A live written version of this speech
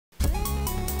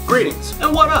Greetings,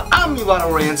 and what up? I'm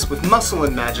Mulatto Rance with Muscle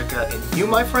and Magicka, and you,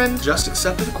 my friend, just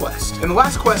accepted a quest. In the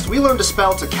last quest, we learned a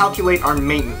spell to calculate our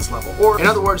maintenance level, or in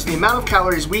other words, the amount of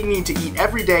calories we need to eat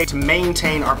every day to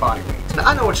maintain our body weight. Now,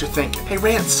 I know what you're thinking. Hey,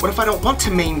 Rance, what if I don't want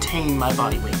to maintain my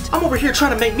body weight? I'm over here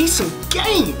trying to make me some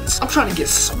gains. I'm trying to get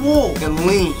swole and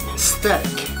lean and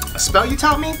aesthetic. A spell you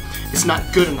taught me is not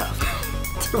good enough.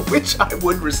 To which I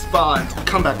would respond,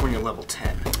 come back when you're level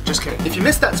 10. Just kidding. If you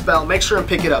missed that spell, make sure and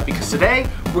pick it up because today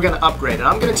we're gonna upgrade it.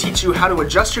 I'm gonna teach you how to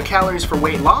adjust your calories for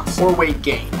weight loss or weight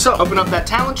gain. So open up that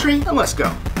talent tree and let's go.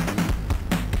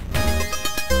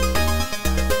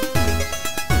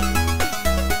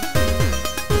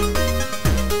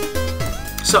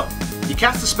 So, you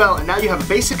cast the spell and now you have a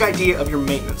basic idea of your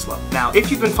maintenance level. Now, if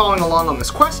you've been following along on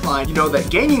this quest line, you know that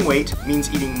gaining weight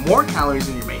means eating more calories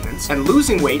than your maintenance, and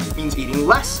losing weight means eating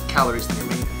less calories than your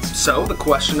maintenance. So, the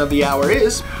question of the hour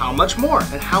is, how much more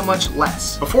and how much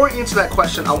less? Before I answer that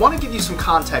question, I want to give you some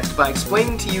context by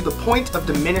explaining to you the point of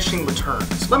diminishing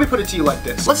returns. Let me put it to you like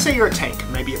this. Let's say you're a tank,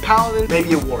 maybe a paladin,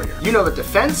 maybe a warrior. You know that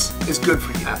defense is good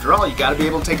for you. After all, you gotta be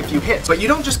able to take a few hits. But you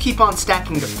don't just keep on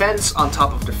stacking defense on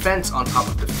top of defense on top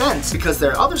of defense, because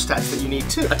there are other stats that you need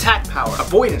too. Attack power,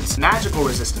 avoidance, magical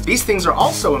resistance. These things are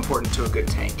also important to a good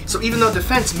tank. So even though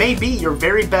defense may be your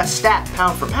very best stat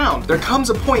pound for pound, there comes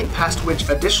a point past which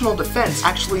additional defense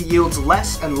actually yields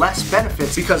less and less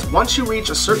benefits, because once you reach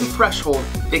a certain threshold,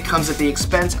 it comes at the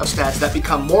expense of stats that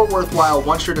become more worthwhile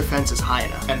once your defense is high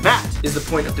enough. And that is the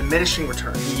point of diminishing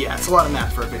return. Yeah, it's a lot of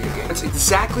math for a video game. It's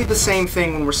exactly the same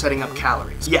thing when we're setting up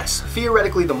calories. Yes,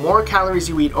 theoretically, the more calories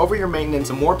you eat over your maintenance,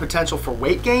 the more potential for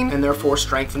weight gain and therefore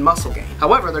strength and muscle gain.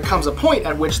 However, there comes a point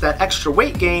at which that extra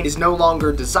weight gain is no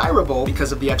longer desirable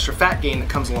because of the extra fat gain that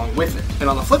comes along with it. And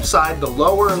on the flip side, the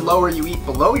lower and lower you eat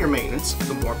below your maintenance,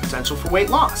 the more potential for weight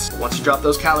loss. But once you drop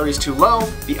those calories too low,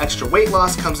 the extra weight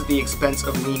loss comes at the expense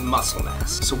of lean muscle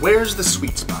mass. So where's the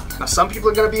sweet spot? Now, some people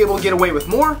are going to be able to get away with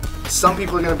more, some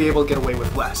people are going to be able to get away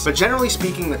with less. But generally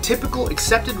speaking, the typical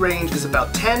accepted range is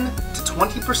about 10 to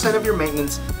 20% of your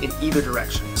maintenance in either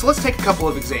direction. So let's take a couple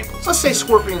of examples. Let's say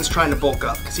Scorpion's trying to bulk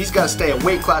up, because he's got to stay a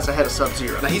weight class ahead of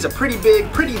Sub-Zero. Now he's a pretty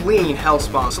big, pretty lean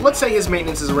Hellspawn, so let's say his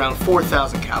maintenance is around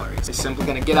 4,000 calories. He's simply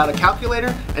going to get out a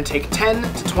calculator and take 10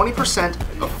 to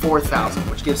 20% of 4,000,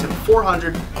 which gives him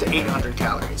 400 to 800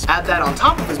 calories. Add that on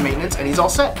top of his maintenance and he's all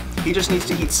set. He just needs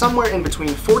to eat somewhere in between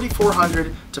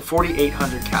 4,400 to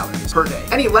 4,800 calories per day.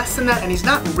 Any less than that, and he's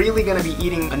not really going to be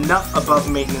eating enough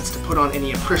above maintenance to put on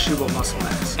any appreciable muscle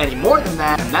mass. Any more than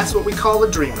that, and that's what we call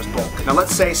a dreamer's bulk. Now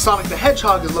let's say Sonic the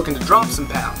Hedgehog is looking to drop some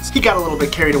pounds. He got a little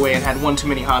bit carried away and had one too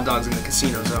many hot dogs in the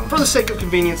casino zone. For the sake of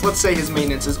convenience, let's say his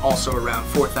maintenance is also around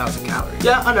 4,000 calories.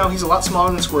 Yeah, I know, he's a lot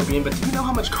smaller than Scorpion, but do you know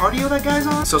how much cardio that guy's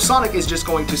on? So Sonic is just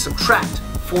going to subtract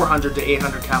 400 to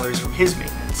 800 calories from his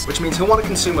maintenance, which means he'll want to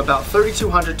consume about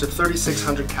 3,200 to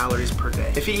 3,600 calories per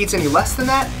day. If he eats any less than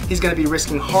that, he's going to be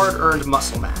risking hard-earned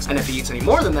muscle mass. And if he eats any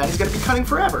more than that, he's going to be cutting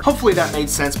forever. Hopefully that made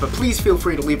sense, but please feel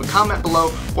free to leave a comment below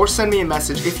or send me a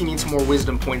message if you need some more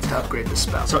wisdom points to upgrade this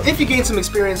spell. So if you gained some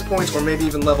experience points or maybe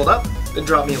even leveled up, then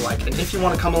drop me a like. And if you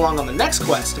want to come along on the next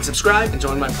quest, then subscribe and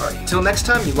join my party. Until next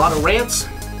time, Mulatto Rance,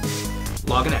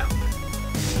 logging out.